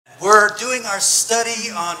We're doing our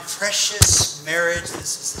study on precious marriage.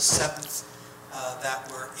 This is the seventh that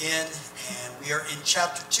we're in, and we are in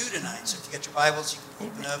chapter 2 tonight. So if you got your Bibles, you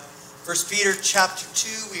can open up 1 Peter chapter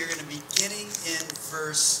 2. We are going to be beginning in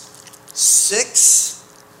verse 6.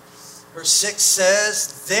 Verse 6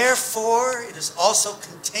 says, "Therefore it is also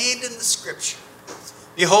contained in the scripture,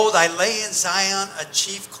 Behold, I lay in Zion a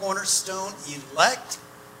chief cornerstone, elect,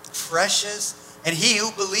 precious, and he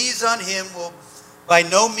who believes on him will by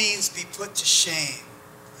no means be put to shame.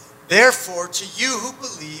 Therefore, to you who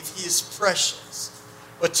believe, he is precious.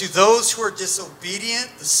 But to those who are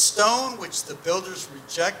disobedient, the stone which the builders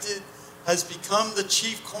rejected has become the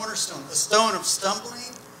chief cornerstone, a stone of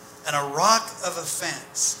stumbling and a rock of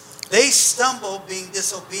offense. They stumble, being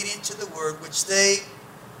disobedient to the word which they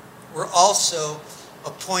were also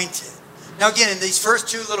appointed." Now again, in these first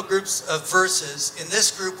two little groups of verses, in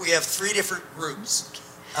this group we have three different groups.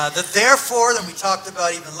 The therefore that we talked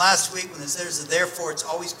about even last week, when there's a therefore, it's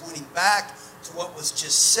always pointing back to what was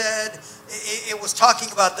just said. It was talking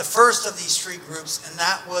about the first of these three groups, and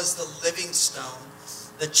that was the living stone,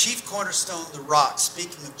 the chief cornerstone, the rock,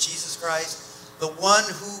 speaking of Jesus Christ, the one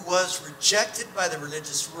who was rejected by the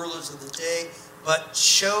religious rulers of the day, but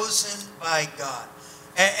chosen by God.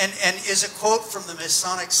 And is a quote from the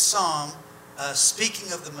Masonic Psalm,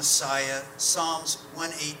 speaking of the Messiah, Psalms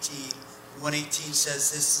 118. 118 says,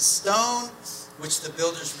 "This the stone which the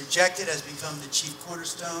builders rejected has become the chief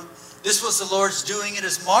cornerstone. This was the Lord's doing. It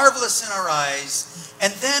is marvelous in our eyes."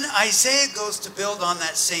 And then Isaiah goes to build on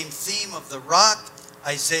that same theme of the rock.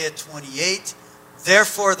 Isaiah 28.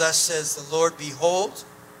 "Therefore, thus says the Lord, Behold,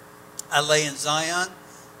 I lay in Zion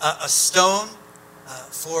a stone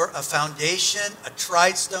for a foundation, a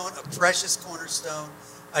tried stone, a precious cornerstone,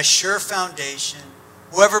 a sure foundation.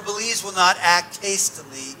 Whoever believes will not act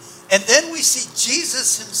hastily." And then we see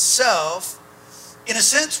Jesus himself, in a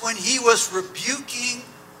sense, when he was rebuking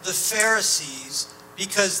the Pharisees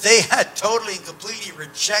because they had totally and completely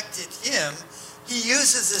rejected him, he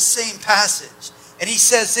uses the same passage. And he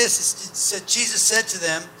says this, Jesus said to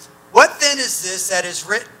them, "What then is this that is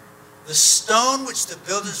written? The stone which the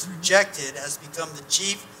builders rejected has become the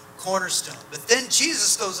chief cornerstone." But then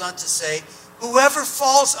Jesus goes on to say, "Whoever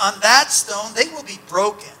falls on that stone, they will be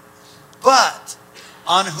broken. But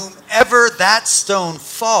on whomever that stone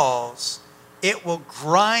falls, it will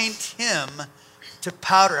grind him to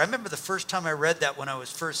powder." I remember the first time I read that when I was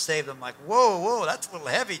first saved. I'm like, whoa, that's a little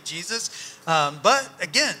heavy, Jesus. But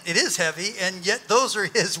again, it is heavy, and yet those are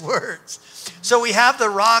his words. So we have the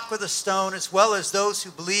rock with the stone, as well as those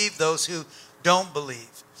who believe, those who don't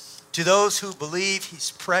believe. To those who believe, he's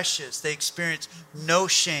precious. They experience no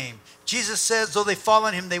shame. Jesus says, though they fall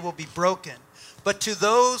on him, they will be broken. But to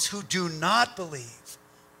those who do not believe,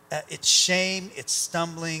 it's shame, it's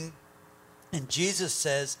stumbling. And Jesus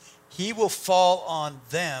says he will fall on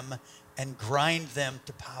them and grind them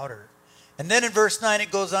to powder. And then in verse 9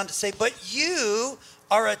 it goes on to say, "But you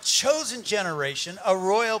are a chosen generation, a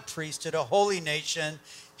royal priesthood, a holy nation,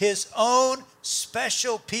 his own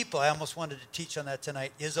special people." I almost wanted to teach on that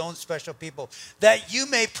tonight. His own special people. "That you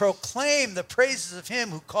may proclaim the praises of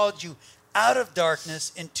him who called you out of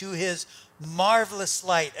darkness into his marvelous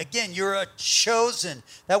light." Again, you're a chosen.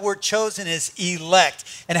 That word chosen is elect.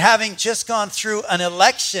 And having just gone through an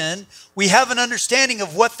election, we have an understanding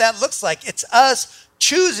of what that looks like. It's us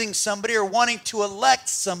choosing somebody or wanting to elect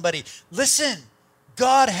somebody. Listen,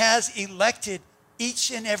 God has elected each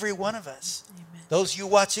and every one of us. Amen. Those of you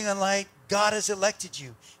watching online, God has elected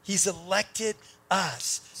you. He's elected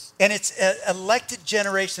us. And it's an elected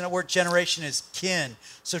generation. That word generation is kin.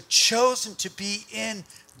 So chosen to be in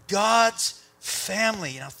God's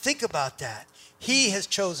family. Now think about that. He has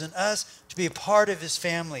chosen us to be a part of his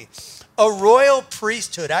family. A royal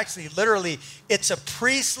priesthood. Actually, literally, it's a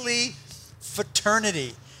priestly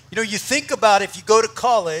fraternity. You know, you think about if you go to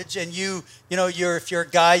college and if you're a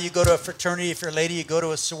guy, you go to a fraternity. If you're a lady, you go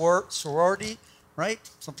to a sorority, right?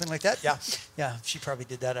 Something like that. Yeah, she probably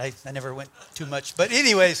did that. I never went too much. But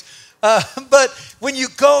anyways, but when you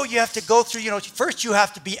go, you have to go through, first you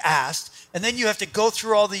have to be asked. And then you have to go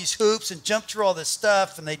through all these hoops and jump through all this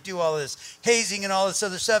stuff. And they do all this hazing and all this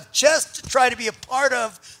other stuff just to try to be a part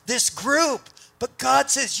of this group. But God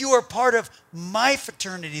says you are part of my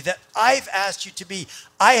fraternity that I've asked you to be.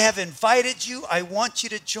 I have invited you. I want you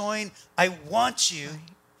to join. I want you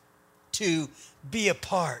to be a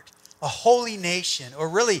part. A holy nation, or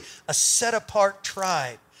really a set-apart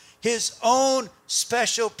tribe. His own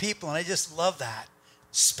special people. And I just love that.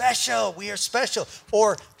 Special, we are special.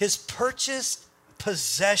 Or his purchased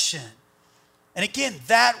possession. And again,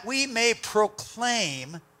 that we may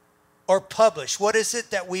proclaim or publish. What is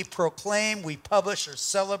it that we proclaim, we publish, or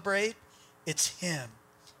celebrate? It's him.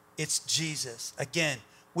 It's Jesus. Again,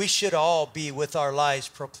 we should all be with our lives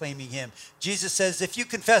proclaiming him. Jesus says, if you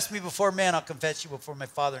confess me before man, I'll confess you before my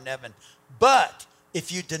Father in heaven. But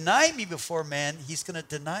if you deny me before man, he's going to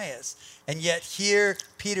deny us. And yet here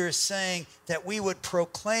Peter is saying that we would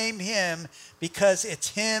proclaim him because it's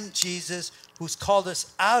him, Jesus, who's called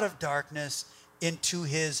us out of darkness into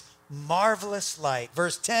his marvelous light.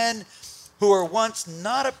 Verse 10, who were once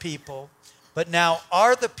not a people, but now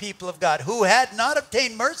are the people of God, who had not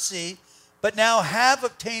obtained mercy, but now have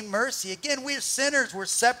obtained mercy. Again, we're sinners. We're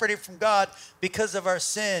separated from God because of our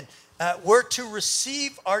sin. We're to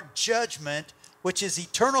receive our judgment, which is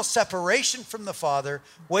eternal separation from the Father,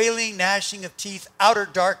 wailing, gnashing of teeth, outer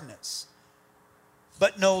darkness.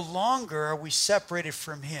 But no longer are we separated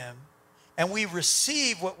from him, and we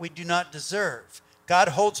receive what we do not deserve. God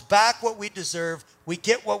holds back what we deserve. We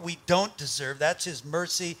get what we don't deserve. That's his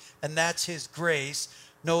mercy, and that's his grace.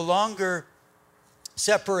 No longer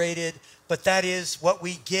separated, but that is what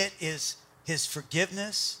we get is his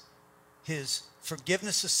forgiveness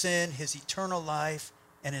of sin, his eternal life,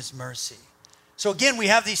 and his mercy. So again, we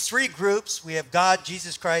have these three groups. We have God,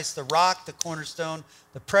 Jesus Christ, the rock, the cornerstone,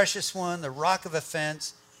 the precious one, the rock of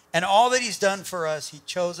offense, and all that he's done for us. He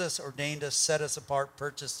chose us, ordained us, set us apart,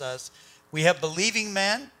 purchased us. We have believing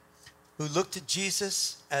man who looked at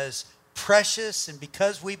Jesus as precious, and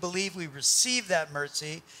because we believe, we receive that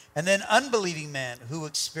mercy. And then unbelieving man who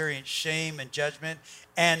experienced shame and judgment,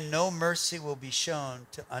 and no mercy will be shown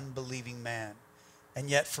to unbelieving man. And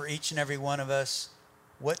yet for each and every one of us,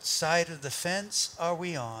 what side of the fence are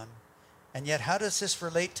we on? And yet how does this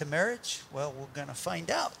relate to marriage? Well, we're going to find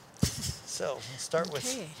out. So we'll start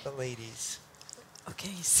with the ladies.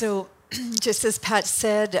 Okay, so just as Pat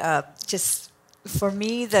said, just for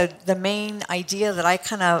me, the main idea that I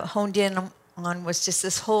kind of honed in on was just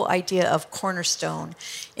this whole idea of cornerstone.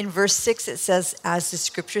 In verse 6, it says, as the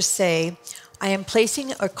scriptures say, I am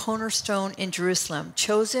placing a cornerstone in Jerusalem,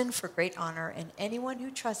 chosen for great honor, and anyone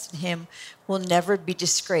who trusts in him will never be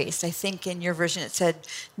disgraced. I think in your version it said,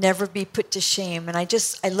 never be put to shame. And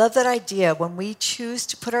I love that idea. When we choose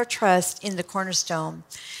to put our trust in the cornerstone,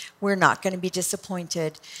 we're not going to be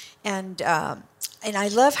disappointed. And I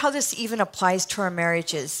love how this even applies to our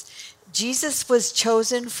marriages. Jesus was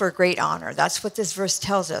chosen for great honor. That's what this verse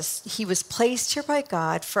tells us. He was placed here by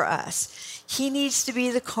God for us. He needs to be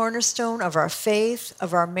the cornerstone of our faith,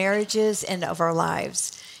 of our marriages, and of our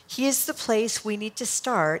lives. He is the place we need to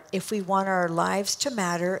start if we want our lives to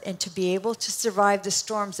matter and to be able to survive the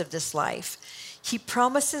storms of this life. He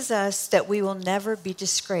promises us that we will never be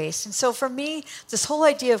disgraced. And so for me, this whole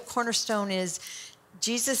idea of cornerstone is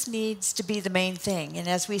Jesus needs to be the main thing. And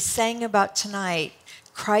as we sang about tonight,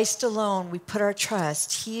 Christ alone, we put our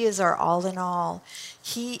trust. He is our all in all.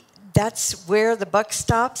 That's where the buck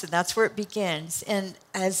stops, and that's where it begins. And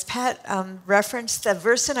as Pat referenced, the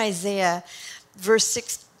verse in Isaiah, verse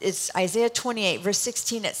 6, it's Isaiah 28, verse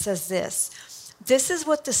 16, it says this. This is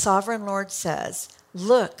what the sovereign Lord says.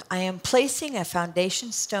 Look, I am placing a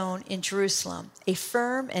foundation stone in Jerusalem, a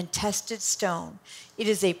firm and tested stone. It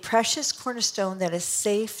is a precious cornerstone that is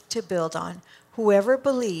safe to build on. Whoever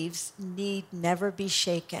believes need never be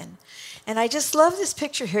shaken. And I just love this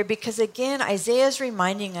picture here because, again, Isaiah is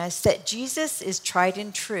reminding us that Jesus is tried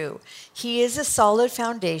and true. He is a solid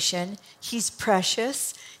foundation. He's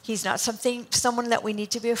precious. He's not someone that we need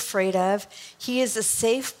to be afraid of. He is a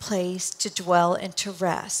safe place to dwell and to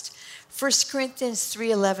rest. 1 Corinthians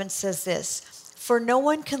 3:11 says this, for no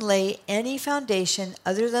one can lay any foundation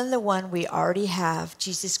other than the one we already have,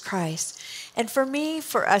 Jesus Christ. And for me,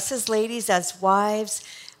 for us as ladies, as wives,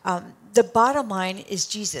 the bottom line is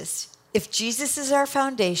Jesus. If Jesus is our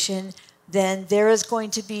foundation, then there is going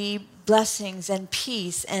to be blessings and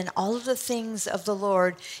peace and all of the things of the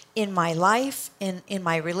Lord in my life, in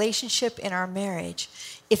my relationship, in our marriage.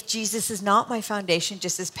 If Jesus is not my foundation,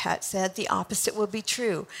 just as Pat said, the opposite will be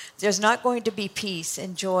true. There's not going to be peace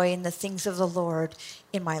and joy in the things of the Lord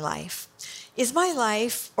in my life. Is my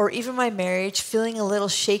life or even my marriage feeling a little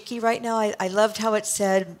shaky right now? I loved how it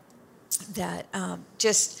said that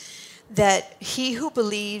that he who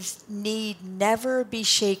believes need never be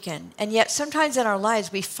shaken. And yet sometimes in our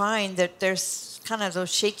lives we find that there's kind of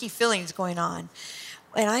those shaky feelings going on.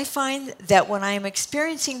 And I find that when I am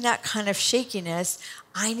experiencing that kind of shakiness,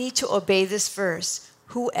 I need to obey this verse.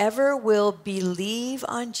 Whoever will believe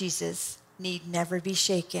on Jesus need never be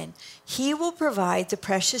shaken. He will provide the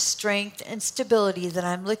precious strength and stability that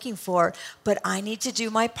I'm looking for, but I need to do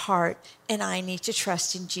my part and I need to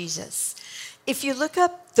trust in Jesus. If you look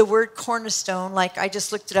up the word cornerstone, like I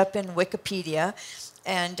just looked it up in Wikipedia,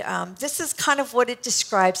 And this is kind of what it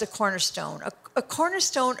describes a cornerstone. A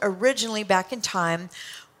cornerstone originally back in time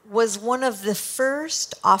was one of the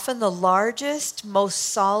first, often the largest, most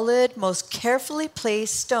solid, most carefully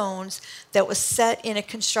placed stones that was set in a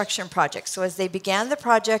construction project. So as they began the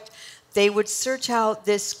project, they would search out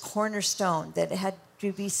this cornerstone that had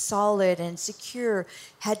to be solid and secure,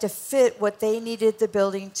 had to fit what they needed the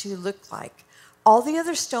building to look like. All the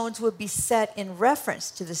other stones would be set in reference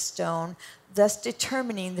to the stone, thus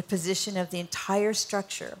determining the position of the entire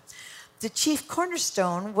structure. The chief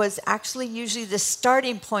cornerstone was actually usually the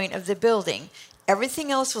starting point of the building.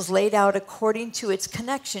 Everything else was laid out according to its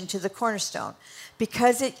connection to the cornerstone.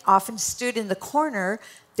 Because it often stood in the corner,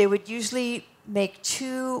 they would usually make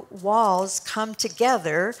two walls come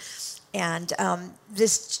together, and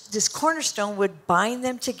this cornerstone would bind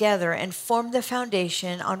them together and form the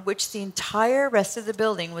foundation on which the entire rest of the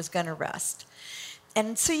building was going to rest.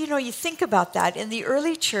 And so, you think about that. In the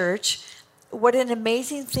early church, what an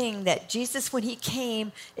amazing thing that Jesus, when he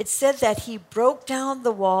came, it said that he broke down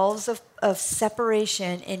the walls of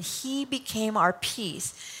separation and he became our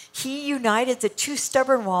peace. He united the two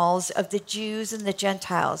stubborn walls of the Jews and the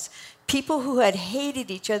Gentiles. People who had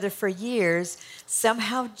hated each other for years,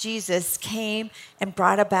 somehow Jesus came and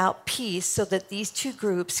brought about peace so that these two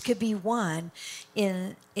groups could be one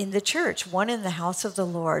in the church, one in the house of the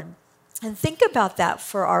Lord. And think about that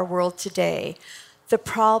for our world today. The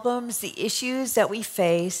problems, the issues that we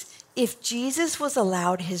face, if Jesus was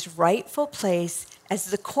allowed his rightful place as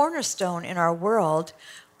the cornerstone in our world,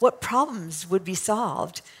 what problems would be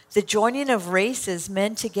solved? The joining of races,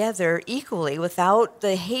 men together equally without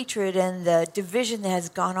the hatred and the division that has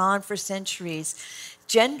gone on for centuries.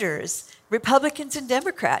 Genders, Republicans and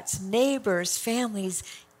Democrats, neighbors, families,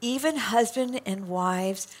 even husband and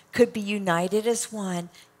wives could be united as one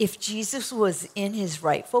if Jesus was in his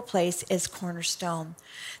rightful place as cornerstone.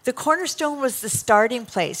 The cornerstone was the starting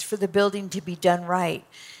place for the building to be done right.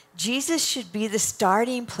 Jesus should be the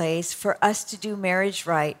starting place for us to do marriage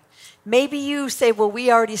right. Maybe you say, well,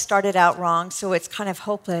 we already started out wrong, so it's kind of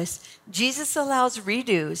hopeless. Jesus allows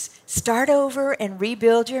redos. Start over and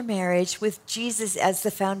rebuild your marriage with Jesus as the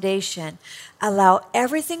foundation. Allow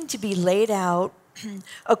everything to be laid out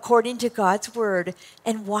according to God's word,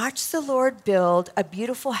 and watch the Lord build a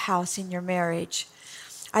beautiful house in your marriage.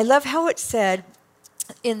 I love how it said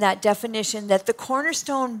in that definition that the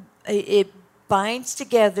cornerstone, it binds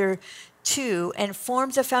together two and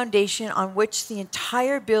forms a foundation on which the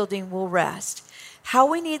entire building will rest. How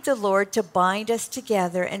we need the Lord to bind us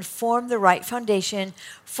together and form the right foundation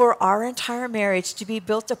for our entire marriage to be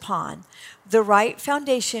built upon. The right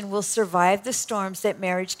foundation will survive the storms that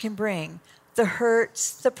marriage can bring. The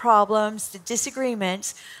hurts, the problems, the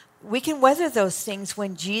disagreements, we can weather those things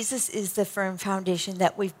when Jesus is the firm foundation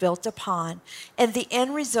that we've built upon. And the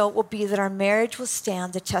end result will be that our marriage will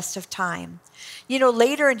stand the test of time.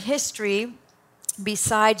 Later in history,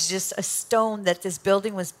 besides just a stone that this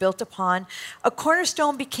building was built upon, a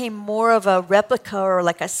cornerstone became more of a replica or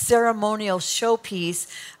like a ceremonial showpiece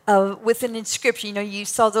with an inscription. You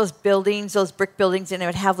saw those buildings, those brick buildings, and it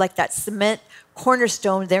would have like that cement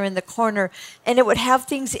cornerstone there in the corner, and it would have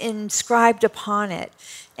things inscribed upon it.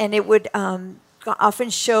 And it would often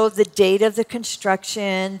show the date of the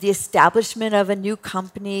construction, the establishment of a new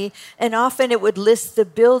company, and often it would list the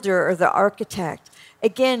builder or the architect.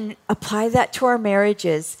 Again, apply that to our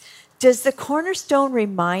marriages. Does the cornerstone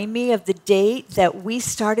remind me of the date that we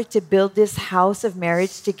started to build this house of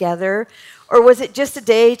marriage together? Or was it just a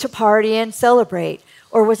day to party and celebrate?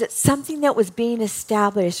 Or was it something that was being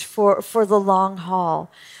established for the long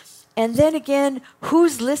haul? And then again,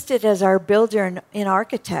 who's listed as our builder and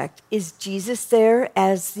architect? Is Jesus there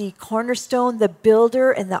as the cornerstone, the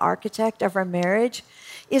builder and the architect of our marriage?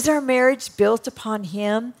 Is our marriage built upon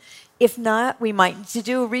him? If not, we might need to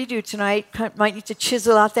do a redo tonight, might need to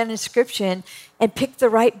chisel out that inscription and pick the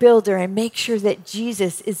right builder and make sure that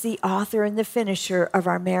Jesus is the author and the finisher of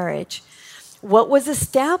our marriage. What was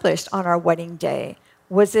established on our wedding day?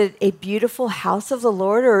 Was it a beautiful house of the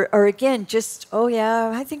Lord? Or again, just, oh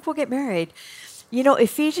yeah, I think we'll get married.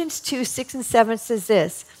 Ephesians 2:6-7 says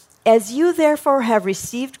this, "As you therefore have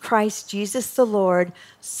received Christ Jesus the Lord,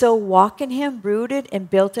 so walk in him, rooted and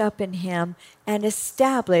built up in him, and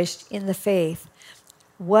established in the faith."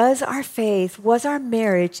 Was our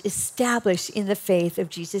marriage established in the faith of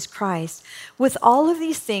Jesus Christ? With all of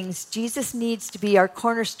these things, Jesus needs to be our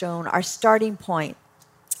cornerstone, our starting point.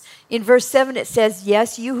 In verse 7, it says,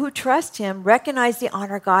 "Yes, you who trust him recognize the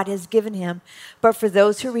honor God has given him. But for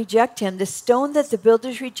those who reject him, the stone that the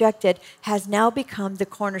builders rejected has now become the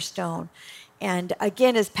cornerstone." And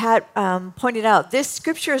again, as Pat pointed out, this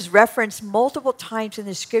scripture is referenced multiple times in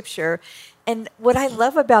the scripture. And what I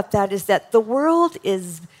love about that is that the world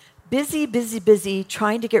is busy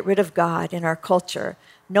trying to get rid of God in our culture.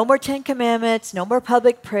 No more 10 Commandments, no more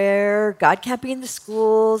public prayer, God can't be in the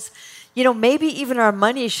schools. Maybe even our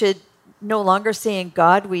money should no longer say in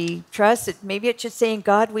God we trust. Maybe it should say in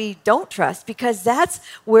God we don't trust, because that's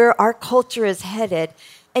where our culture is headed.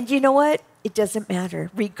 And you know what? It doesn't matter.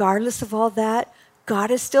 Regardless of all that, God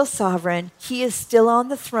is still sovereign. He is still on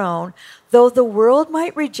the throne. Though the world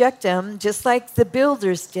might reject him, just like the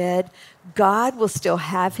builders did, God will still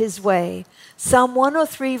have his way. Psalm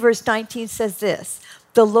 103, verse 19 says this: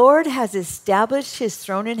 "The Lord has established his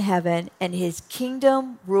throne in heaven, and his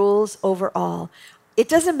kingdom rules over all." It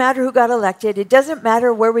doesn't matter who got elected. It doesn't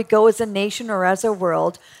matter where we go as a nation or as a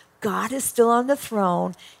world. God is still on the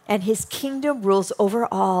throne, and his kingdom rules over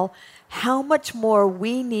all. How much more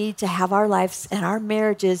we need to have our lives and our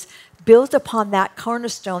marriages built upon that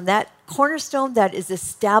cornerstone that is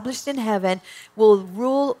established in heaven, will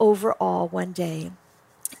rule over all one day.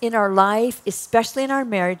 In our life, especially in our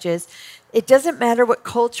marriages, it doesn't matter what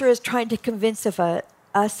culture is trying to convince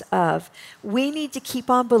us of. We need to keep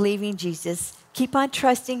on believing Jesus, keep on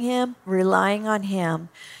trusting him, relying on him.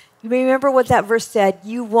 You remember what that verse said: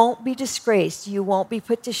 you won't be disgraced, you won't be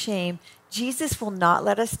put to shame. Jesus will not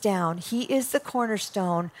let us down. He is the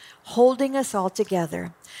cornerstone, holding us all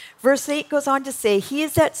together. Verse 8 goes on to say, he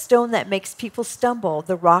is that stone that makes people stumble,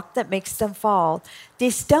 the rock that makes them fall.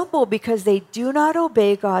 They stumble because they do not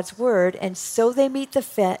obey God's word, and so they meet the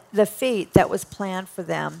fate that was planned for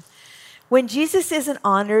them. When Jesus isn't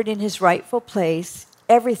honored in his rightful place,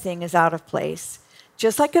 everything is out of place.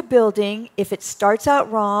 Just like a building, if it starts out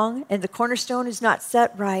wrong and the cornerstone is not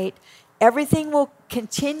set right, everything will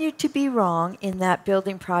continue to be wrong in that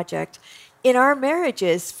building project. In our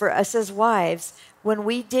marriages, for us as wives, when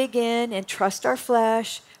we dig in and trust our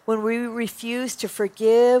flesh, when we refuse to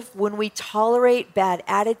forgive, when we tolerate bad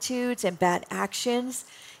attitudes and bad actions,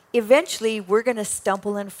 eventually we're going to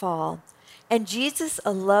stumble and fall. And Jesus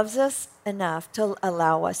loves us enough to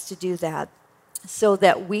allow us to do that, so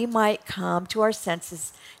that we might come to our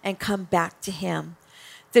senses and come back to him.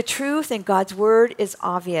 The truth in God's word is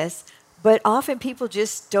obvious, but often people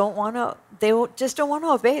just don't want to. They just don't want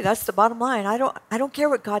to obey. That's the bottom line. I don't care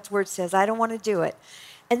what God's word says. I don't want to do it.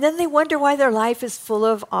 And then they wonder why their life is full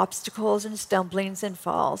of obstacles and stumblings and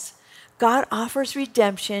falls. God offers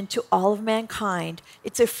redemption to all of mankind.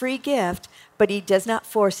 It's a free gift, but he does not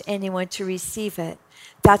force anyone to receive it.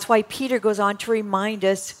 That's why Peter goes on to remind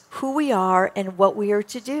us who we are and what we are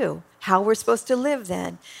to do, how we're supposed to live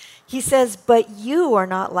then. He says, but you are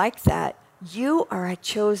not like that. You are a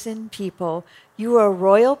chosen people. You are a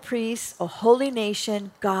royal priest, a holy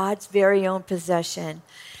nation, God's very own possession.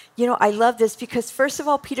 I love this because, first of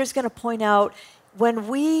all, Peter's going to point out when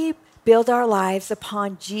we build our lives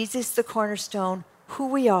upon Jesus, the cornerstone, who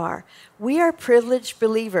we are. We are privileged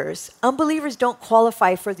believers. Unbelievers don't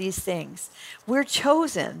qualify for these things. We're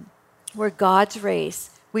chosen. We're God's race.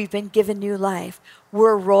 We've been given new life.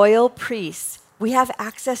 We're royal priests. We have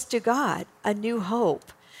access to God, a new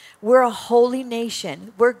hope. We're a holy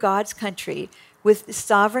nation. We're God's country with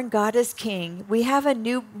sovereign God as king. We have a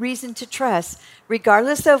new reason to trust,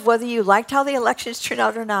 regardless of whether you liked how the elections turned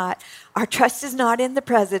out or not. Our trust is not in the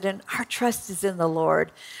president. Our trust is in the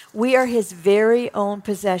Lord. We are his very own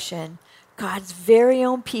possession, God's very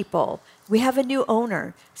own people. We have a new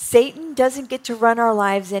owner. Satan doesn't get to run our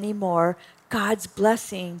lives anymore. God's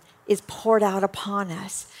blessing is poured out upon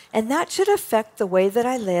us. And that should affect the way that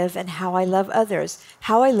I live and how I love others,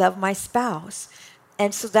 how I love my spouse.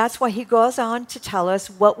 And so that's why he goes on to tell us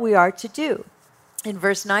what we are to do. In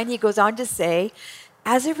verse 9, he goes on to say,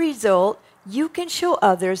 as a result, you can show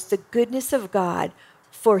others the goodness of God,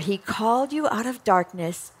 for he called you out of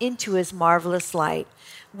darkness into his marvelous light.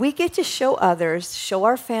 We get to show others, show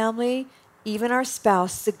our family, even our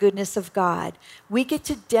spouse, the goodness of God. We get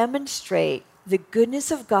to demonstrate the goodness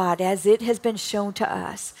of God as it has been shown to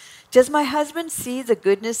us. Does my husband see the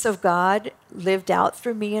goodness of God lived out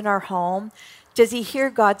through me in our home? Does he hear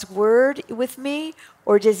God's word with me,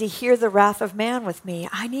 or does he hear the wrath of man with me?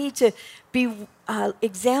 I need to be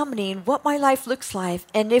examining what my life looks like.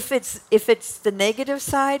 And if it's the negative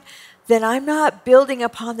side, then I'm not building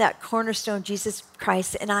upon that cornerstone, Jesus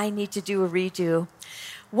Christ, and I need to do a redo.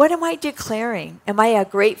 What am I declaring? Am I a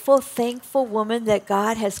grateful, thankful woman that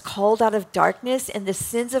God has called out of darkness and the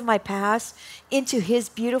sins of my past into his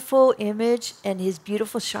beautiful image and his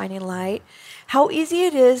beautiful shining light? How easy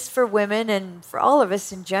it is for women and for all of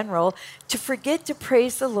us in general to forget to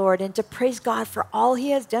praise the Lord and to praise God for all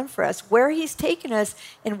he has done for us, where he's taken us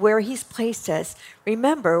and where he's placed us.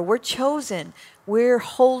 Remember, we're chosen. We're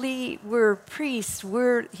holy. We're priests.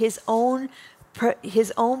 We're his own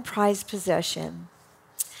prized possession.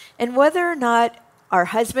 And whether or not our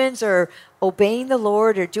husbands are obeying the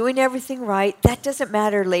Lord or doing everything right, that doesn't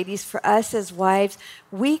matter, ladies. For us as wives,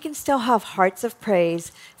 we can still have hearts of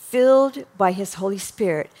praise filled by his Holy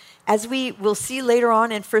Spirit. As we will see later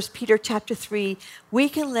on in 1 Peter chapter 3, we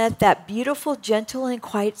can let that beautiful, gentle, and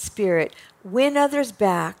quiet spirit win others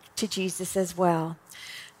back to Jesus as well.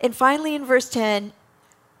 And finally, in verse 10,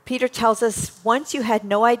 Peter tells us, once you had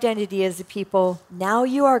no identity as a people, now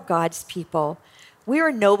you are God's people. We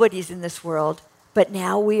are nobodies in this world, but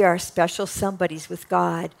now we are special somebodies with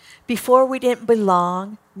God. Before we didn't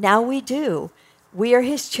belong, now we do. We are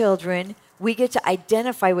his children. We get to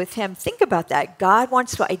identify with him. Think about that. God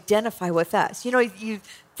wants to identify with us. You know, you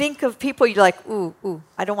think of people, you're like, ooh,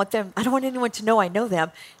 I don't want anyone to know I know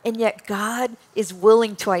them. And yet God is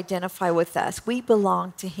willing to identify with us. We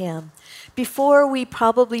belong to him. Before, we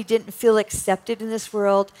probably didn't feel accepted in this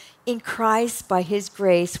world. In Christ, by his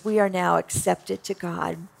grace, we are now accepted to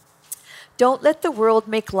God. Don't let the world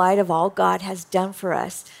make light of all God has done for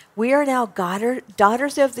us. We are now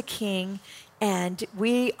daughters of the King, and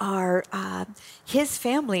we are his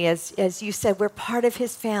family. As you said, we're part of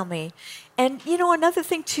his family. And, you know, another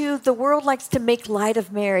thing, too, the world likes to make light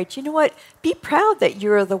of marriage. You know what? Be proud that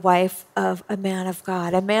you're the wife of a man of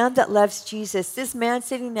God, a man that loves Jesus. This man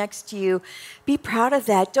sitting next to you, be proud of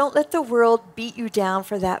that. Don't let the world beat you down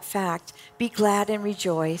for that fact. Be glad and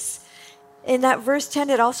rejoice. In that verse 10,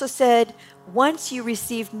 it also said, once you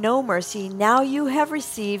received no mercy, now you have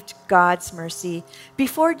received God's mercy.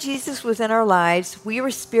 Before Jesus was in our lives, we were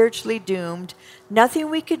spiritually doomed. Nothing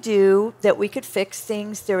we could do that we could fix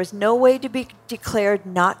things. There was no way to be declared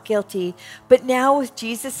not guilty. But now with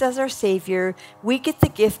Jesus as our Savior, we get the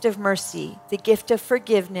gift of mercy, the gift of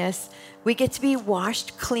forgiveness. We get to be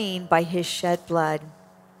washed clean by his shed blood.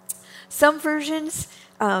 Some versions...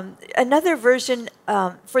 another version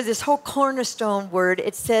for this whole cornerstone word,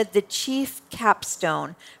 it said the chief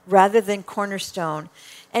capstone rather than cornerstone.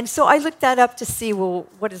 And so I looked that up to see, well,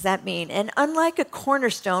 what does that mean? And unlike a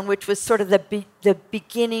cornerstone, which was sort of the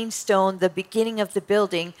beginning stone, the beginning of the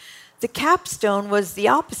building, the capstone was the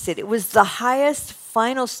opposite. It was the highest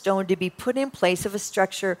final stone to be put in place of a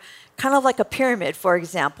structure, kind of like a pyramid, for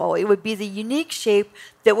example. It would be the unique shape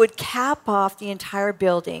that would cap off the entire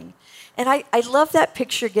building. And I love that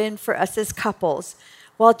picture again for us as couples.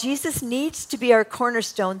 While Jesus needs to be our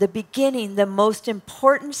cornerstone, the beginning, the most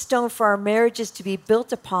important stone for our marriages to be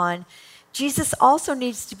built upon, Jesus also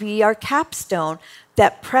needs to be our capstone,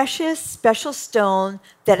 that precious, special stone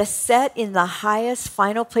that is set in the highest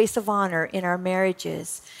final place of honor in our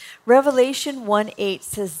marriages. Revelation 1:8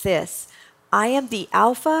 says this, I am the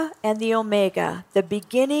Alpha and the Omega, the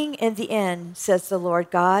beginning and the end, says the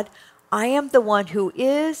Lord God. I am the one who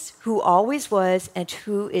is, who always was, and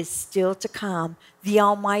who is still to come, the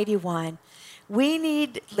Almighty One. We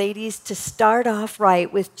need, ladies, to start off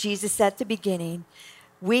right with Jesus at the beginning.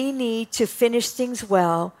 We need to finish things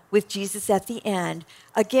well with Jesus at the end.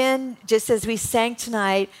 Again, just as we sang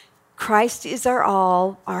tonight, Christ is our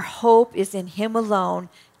all. Our hope is in him alone.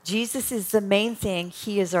 Jesus is the main thing.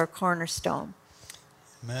 He is our cornerstone.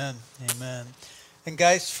 Amen. Amen. And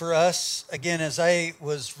guys, for us, again, as I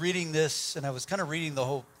was reading this, and I was kind of reading the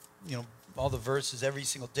whole, all the verses every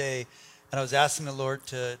single day, and I was asking the Lord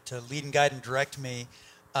to lead and guide and direct me.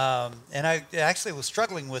 And I actually was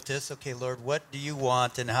struggling with this. Okay, Lord, what do you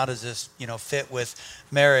want, and how does this, fit with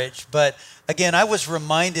marriage? But again, I was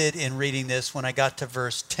reminded in reading this when I got to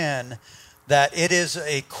verse 10 that it is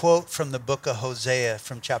a quote from the book of Hosea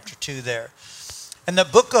from chapter 2 there. And the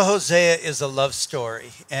book of Hosea is a love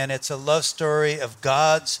story, and it's a love story of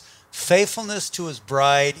God's faithfulness to his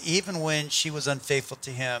bride, even when she was unfaithful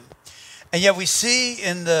to him. And yet we see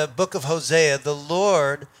in the book of Hosea, the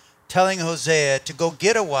Lord telling Hosea to go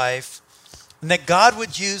get a wife, and that God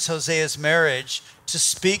would use Hosea's marriage to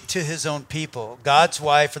speak to his own people, God's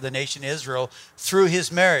wife for the nation Israel, through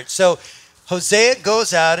his marriage. So Hosea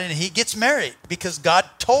goes out and he gets married because God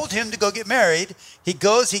told him to go get married. He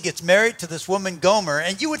goes, he gets married to this woman Gomer.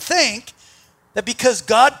 And you would think that because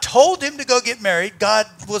God told him to go get married, God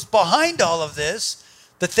was behind all of this,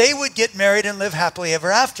 that they would get married and live happily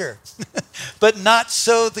ever after. But not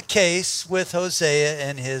so the case with Hosea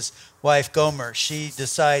and his wife, Gomer. She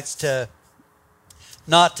decides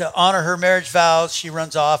not to honor her marriage vows. She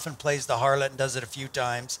runs off and plays the harlot and does it a few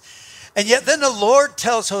times. And yet then the Lord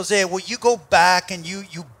tells Hosea, well, you go back and you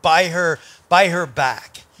buy her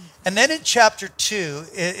back. And then in chapter 2,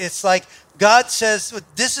 it's like God says,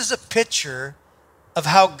 this is a picture of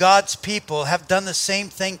how God's people have done the same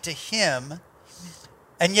thing to him.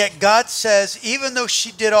 And yet God says, even though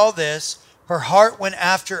she did all this, her heart went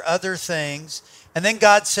after other things. And then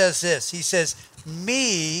God says this, he says,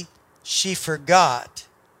 me she forgot.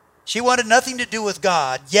 She wanted nothing to do with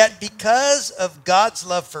God, yet because of God's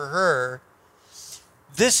love for her,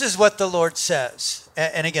 this is what the Lord says.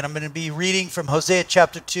 And again, I'm going to be reading from Hosea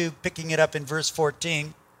chapter 2, picking it up in verse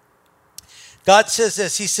 14. God says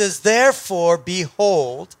this, he says, therefore,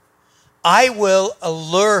 behold, I will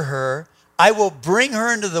allure her. I will bring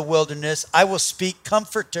her into the wilderness. I will speak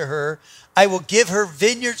comfort to her. I will give her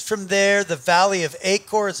vineyards from there. The valley of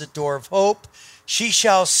Achor is a door of hope. She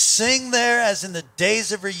shall sing there as in the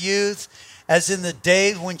days of her youth, as in the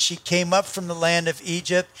day when she came up from the land of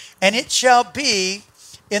Egypt. And it shall be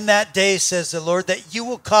in that day, says the Lord, that you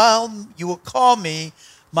will call me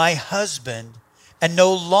my husband, and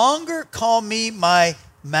no longer call me my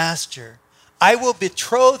master. I will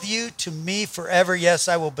betroth you to me forever. Yes,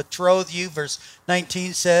 I will betroth you. Verse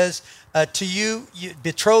 19 says,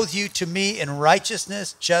 betroth you to me in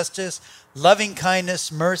righteousness, justice, loving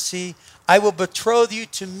kindness, mercy. I will betroth you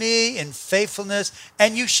to me in faithfulness,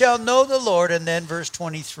 and you shall know the Lord. And then verse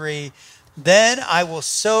 23, then I will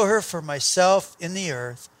sow her for myself in the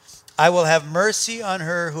earth. I will have mercy on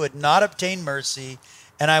her who had not obtained mercy.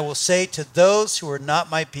 And I will say to those who are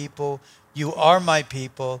not my people, you are my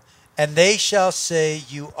people. And they shall say,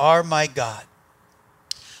 you are my God.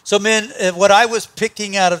 So men, what I was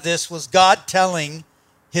picking out of this was God telling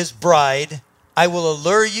his bride, I will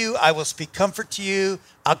allure you. I will speak comfort to you.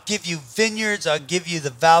 I'll give you vineyards. I'll give you the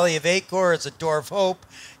valley of Achor as a door of hope.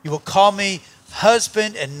 You will call me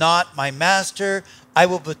husband and not my master. I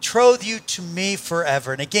will betroth you to me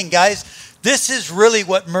forever. And again, guys, this is really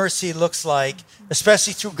what mercy looks like,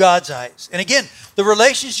 especially through God's eyes. And again, the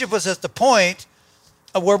relationship was at the point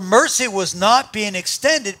where mercy was not being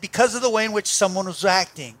extended because of the way in which someone was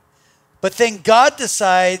acting. But then God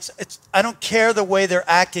decides, I don't care the way they're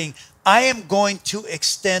acting. I am going to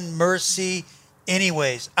extend mercy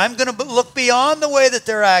anyways. I'm going to look beyond the way that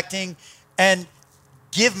they're acting and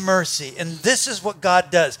give mercy. And this is what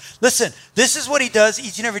God does. Listen, this is what he does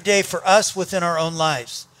each and every day for us within our own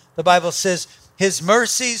lives. The Bible says his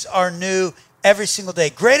mercies are new every single day.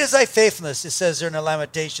 Great is thy faithfulness, it says there in the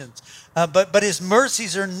Lamentations. But his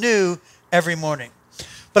mercies are new every morning.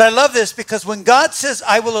 But I love this because when God says,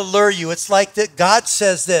 I will allure you, it's like that God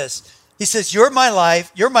says this. He says, you're my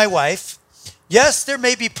life, you're my wife. Yes, there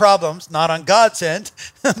may be problems, not on God's end,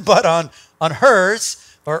 but on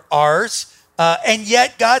hers or ours. And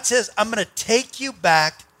yet God says, I'm going to take you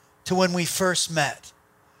back to when we first met,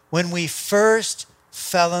 when we first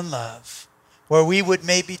fell in love, where we would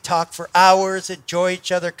maybe talk for hours, enjoy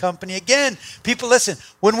each other company. Again, people, listen,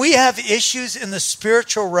 when we have issues in the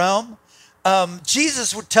spiritual realm,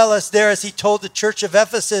 Jesus would tell us there, as he told the church of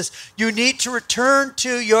Ephesus, you need to return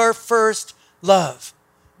to your first love.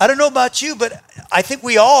 I don't know about you, but I think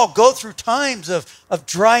we all go through times of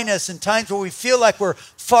dryness and times where we feel like we're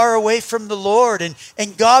far away from the Lord.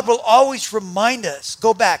 And God will always remind us,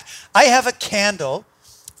 go back. I have a candle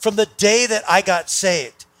from the day that I got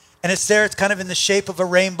saved. And it's there, it's kind of in the shape of a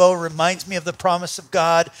rainbow, reminds me of the promise of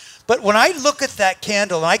God. But when I look at that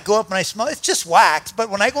candle and I go up and I smell it, it's just wax.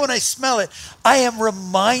 But when I go and I smell it, I am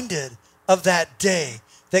reminded of that day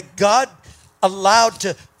that God allowed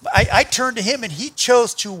to, I turned to him and he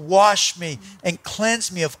chose to wash me and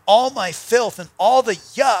cleanse me of all my filth and all the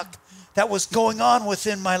yuck that was going on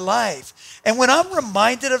within my life. And when I'm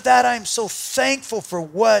reminded of that, I'm so thankful for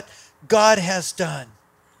what God has done.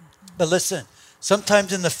 But listen,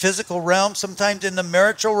 sometimes in the physical realm, sometimes in the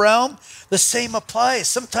marital realm, the same applies.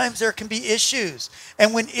 Sometimes there can be issues.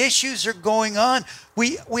 And when issues are going on,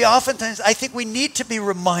 we oftentimes, I think we need to be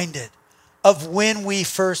reminded of when we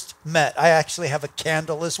first met. I actually have a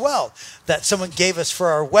candle as well that someone gave us for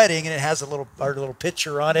our wedding, and it has our little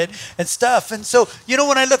picture on it and stuff. And so,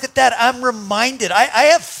 when I look at that, I'm reminded. I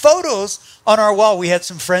have photos on our wall. We had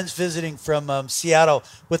some friends visiting from Seattle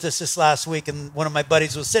with us this last week, and one of my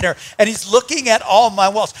buddies was sitting there, and he's looking at all my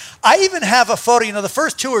walls. I even have a photo. The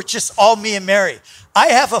first two are just all me and Mary. I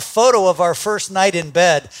have a photo of our first night in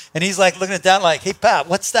bed, and he's like looking at that like, hey, Pat,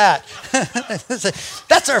 what's that?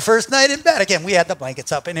 That's our first night in bed. Again, we had the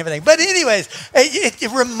blankets up and everything. But anyways,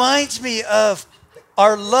 it reminds me of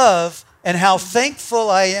our love and how thankful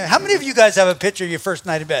I am. How many of you guys have a picture of your first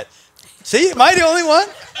night in bed? See, am I the only one?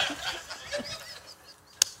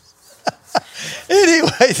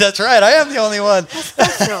 Anyway, that's right. I am the only one. That's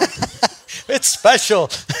special. It's special.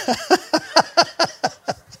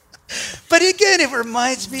 But again, it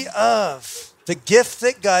reminds me of the gift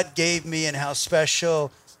that God gave me and how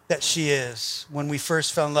special that she is when we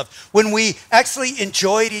first fell in love. When we actually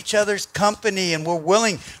enjoyed each other's company and were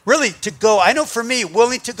willing really to go, I know for me,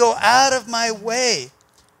 willing to go out of my way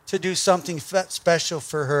to do something special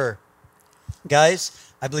for her.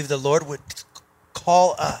 Guys, I believe the Lord would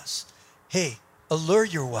call us, hey, allure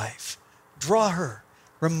your wife, draw her,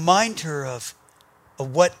 remind her of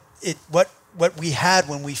what we had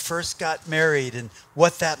when we first got married and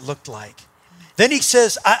what that looked like. Then he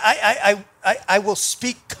says, I will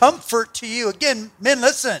speak comfort to you. Again, men,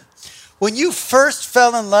 listen. When you first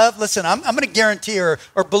fell in love, listen, I'm going to guarantee or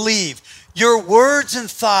believe your words and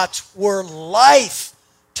thoughts were life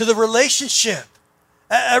to the relationship.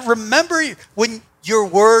 Remember when your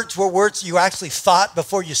words were words you actually thought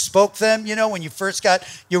before you spoke them, when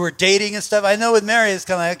you were dating and stuff. I know with Mary, it's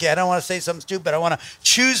kind of like, okay, I don't want to say something stupid. I want to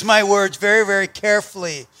choose my words very, very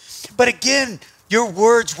carefully. But again, your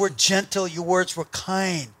words were gentle. Your words were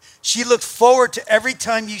kind. She looked forward to every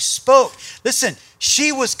time you spoke. Listen,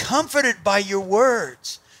 she was comforted by your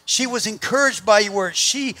words. She was encouraged by your words.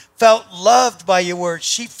 She felt loved by your words.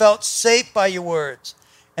 She felt safe by your words.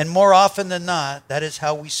 And more often than not, that is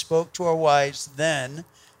how we spoke to our wives then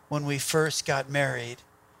when we first got married.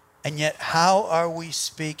 And yet, how are we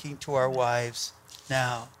speaking to our wives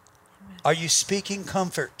now? Are you speaking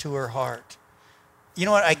comfort to her heart? You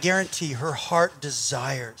know what? I guarantee her heart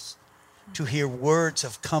desires to hear words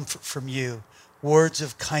of comfort from you, words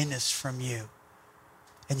of kindness from you.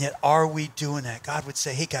 And yet, are we doing that? God would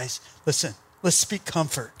say, hey guys, listen, let's speak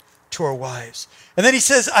comfort to our wives. And then he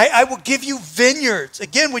says, I will give you vineyards.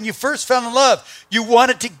 Again, when you first fell in love, you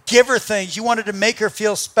wanted to give her things. You wanted to make her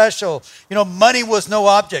feel special. Money was no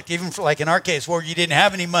object, even for, like in our case, where you didn't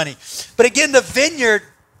have any money. But again, the vineyard,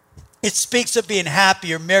 it speaks of being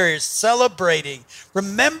happy or merry or celebrating.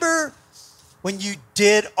 Remember when you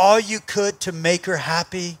did all you could to make her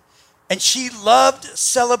happy? And she loved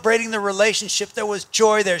celebrating the relationship. There was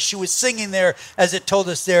joy there. She was singing there, as it told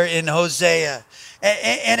us there in Hosea.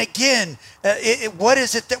 And again, what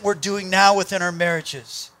is it that we're doing now within our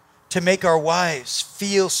marriages to make our wives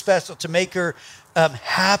feel special, to make her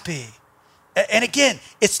happy? And again,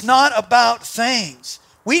 it's not about things.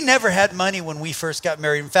 We never had money when we first got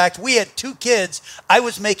married. In fact, we had 2 kids. I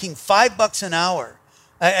was making $5 an hour.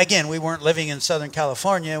 Again, we weren't living in Southern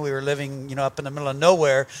California. We were living, up in the middle of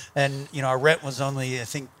nowhere. And, our rent was only, I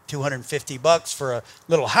think, $250 for a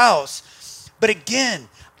little house. But again,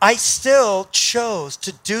 I still chose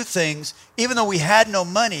to do things, even though we had no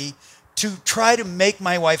money, to try to make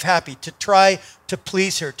my wife happy, to try to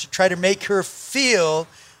please her, to try to make her feel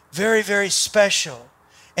very, very special.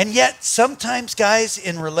 And yet, sometimes, guys,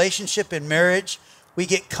 in relationship, in marriage, we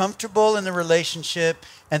get comfortable in the relationship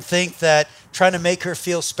and think that trying to make her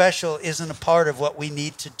feel special isn't a part of what we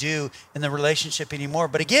need to do in the relationship anymore.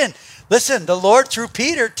 But again, listen, the Lord through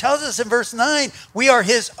Peter tells us in verse 9, we are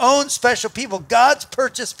his own special people, God's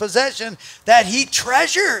purchased possession that he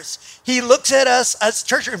treasures. He looks at us as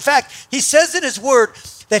treasure. In fact, he says in his word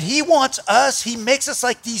that he wants us, he makes us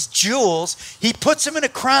like these jewels. He puts them in a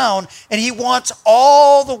crown, and he wants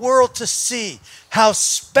all the world to see how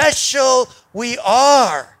special we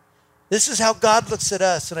are. This is how God looks at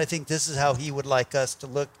us, and I think this is how he would like us to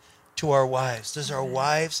look to our wives. Does our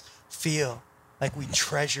wives feel like we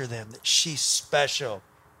treasure them, that she's special?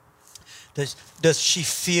 Does she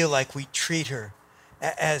feel like we treat her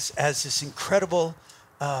as this incredible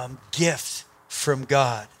gift from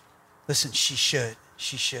God? Listen, she should.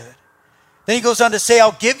 She should. Then he goes on to say,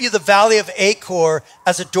 I'll give you the valley of Achor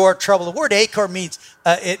as a door of trouble. The word Achor means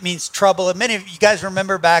trouble. And many of you guys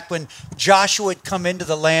remember back when Joshua had come into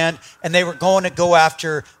the land and they were going to go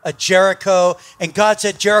after Jericho. And God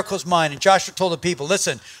said, Jericho's mine. And Joshua told the people,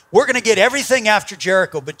 listen, we're going to get everything after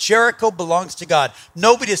Jericho, but Jericho belongs to God.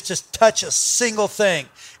 Nobody has to touch a single thing.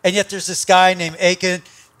 And yet there's this guy named Achan,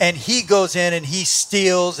 and he goes in and he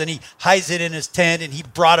steals and he hides it in his tent, and he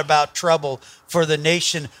brought about trouble for the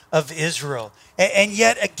nation of Israel. And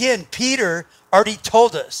yet again, Peter already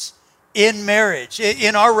told us in marriage,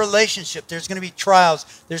 in our relationship, there's going to be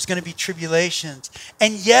trials, there's going to be tribulations.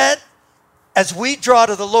 And yet, as we draw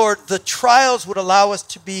to the Lord, the trials would allow us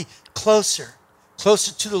to be closer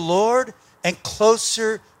to the Lord and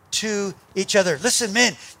closer to each other. Listen,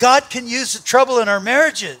 men, God can use the trouble in our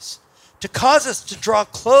marriages to cause us to draw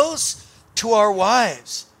close to our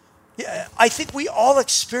wives. Yeah, I think we all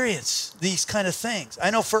experience these kind of things.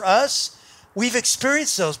 I know for us, We've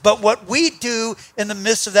experienced those. But what we do in the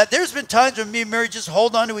midst of that, there's been times when me and Mary just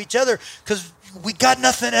hold on to each other because we got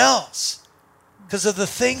nothing else because of the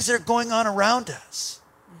things that are going on around us.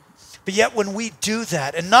 But yet when we do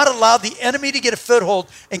that and not allow the enemy to get a foothold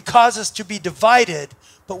and cause us to be divided,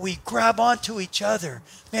 but we grab onto each other,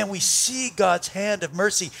 man, we see God's hand of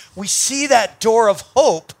mercy. We see that door of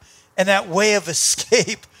hope and that way of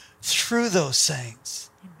escape through those things.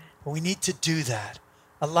 Amen. But we need to do that.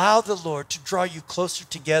 Allow the Lord to draw you closer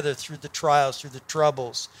together through the trials, through the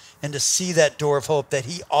troubles, and to see that door of hope that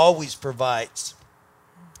he always provides.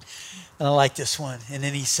 And I like this one. And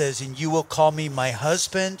then he says, and you will call me my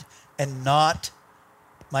husband and not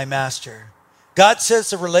my master. God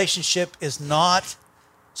says the relationship is not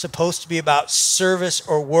supposed to be about service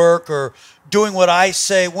or work or doing what I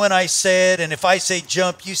say when I say it. And if I say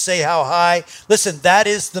jump, you say how high. Listen, that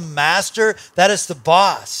is the master. That is the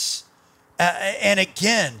boss. And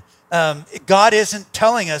again, God isn't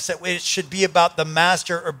telling us that it should be about the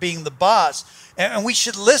master or being the boss. And we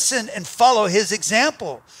should listen and follow his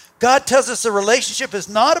example. God tells us the relationship is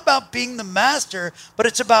not about being the master, but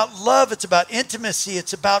it's about love. It's about intimacy.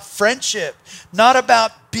 It's about friendship. Not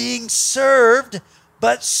about being served,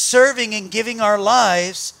 but serving and giving our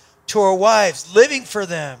lives to our wives, living for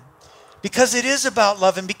them. Because it is about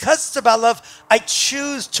love. And because it's about love, I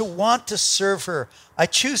choose to want to serve her. I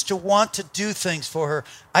choose to want to do things for her.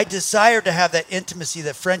 I desire to have that intimacy,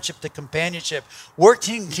 that friendship, the companionship,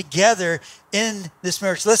 working together in this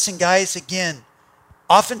marriage. Listen, guys, again,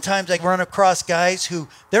 oftentimes I run across guys who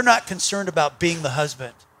they're not concerned about being the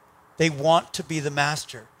husband. They want to be the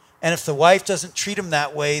master. And if the wife doesn't treat them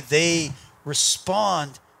that way, they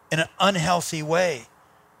respond in an unhealthy way.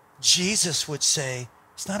 Jesus would say,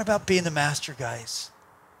 it's not about being the master, guys.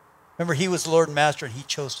 Remember, he was Lord and Master and he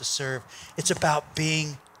chose to serve. It's about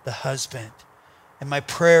being the husband. And my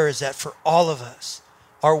prayer is that for all of us,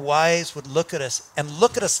 our wives would look at us and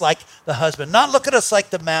look at us like the husband, not look at us like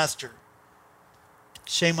the master.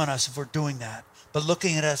 Shame on us if we're doing that, but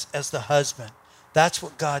looking at us as the husband. That's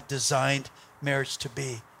what God designed marriage to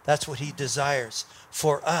be. That's what he desires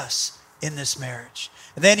for us in this marriage.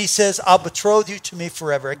 And then he says, I'll betroth you to me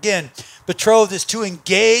forever. Again, betrothed is to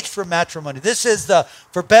engage for matrimony. This is the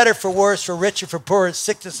for better, for worse, for richer, for poorer,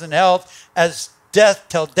 sickness and health, as death,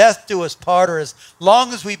 till death do us part, or as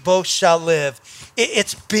long as we both shall live.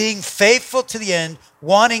 It's being faithful to the end,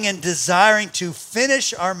 wanting and desiring to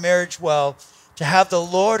finish our marriage well, to have the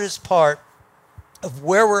Lord as part of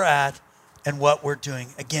where we're at and what we're doing.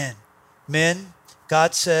 Again, men,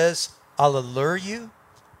 God says, I'll allure you.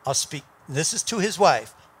 I'll speak. This is to his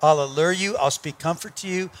wife. I'll allure you. I'll speak comfort to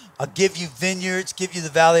you. I'll give you vineyards, give you the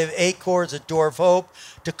valley of Achor, a door of hope,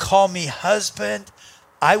 to call me husband.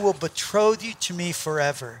 I will betroth you to me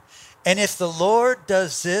forever. And if the Lord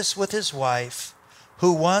does this with his wife,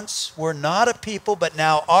 who once were not a people, but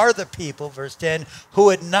now are the people, verse 10, who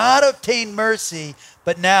had not obtained mercy,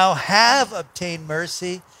 but now have obtained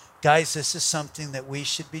mercy. Guys, this is something that we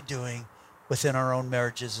should be doing within our own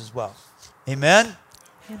marriages as well. Amen?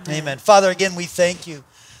 Amen. Amen. Father, again, we thank you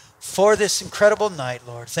for this incredible night,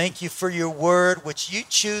 Lord. Thank you for your word, which you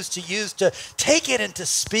choose to use to take it and to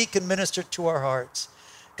speak and minister to our hearts.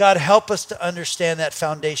 God, help us to understand that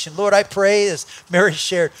foundation. Lord, I pray, as Mary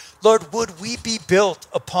shared, Lord, would we be built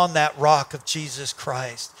upon that rock of Jesus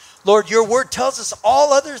Christ? Lord, your word tells us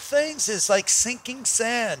all other things is like sinking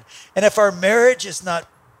sand. And if our marriage is not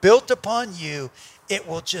built upon you, it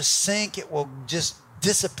will just sink. It will just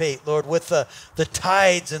dissipate, Lord, with the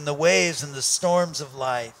tides and the waves and the storms of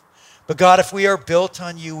life. But God, if we are built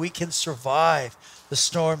on you, we can survive the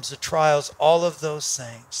storms, the trials, all of those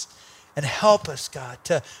things. And help us, God,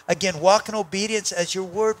 to, again, walk in obedience as your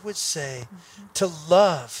word would say, to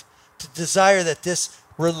love, to desire that this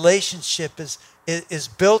relationship is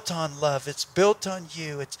built on love. It's built on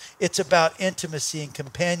you. It's about intimacy and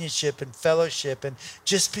companionship and fellowship and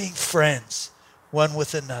just being friends one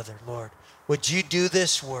with another, Lord. Would you do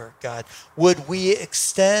this work, God? Would we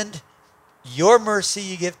extend your mercy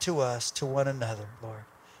you give to us to one another, Lord?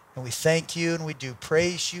 And we thank you and we do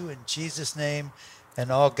praise you in Jesus' name. And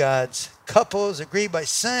all God's couples agree by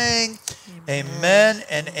saying amen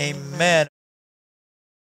and amen.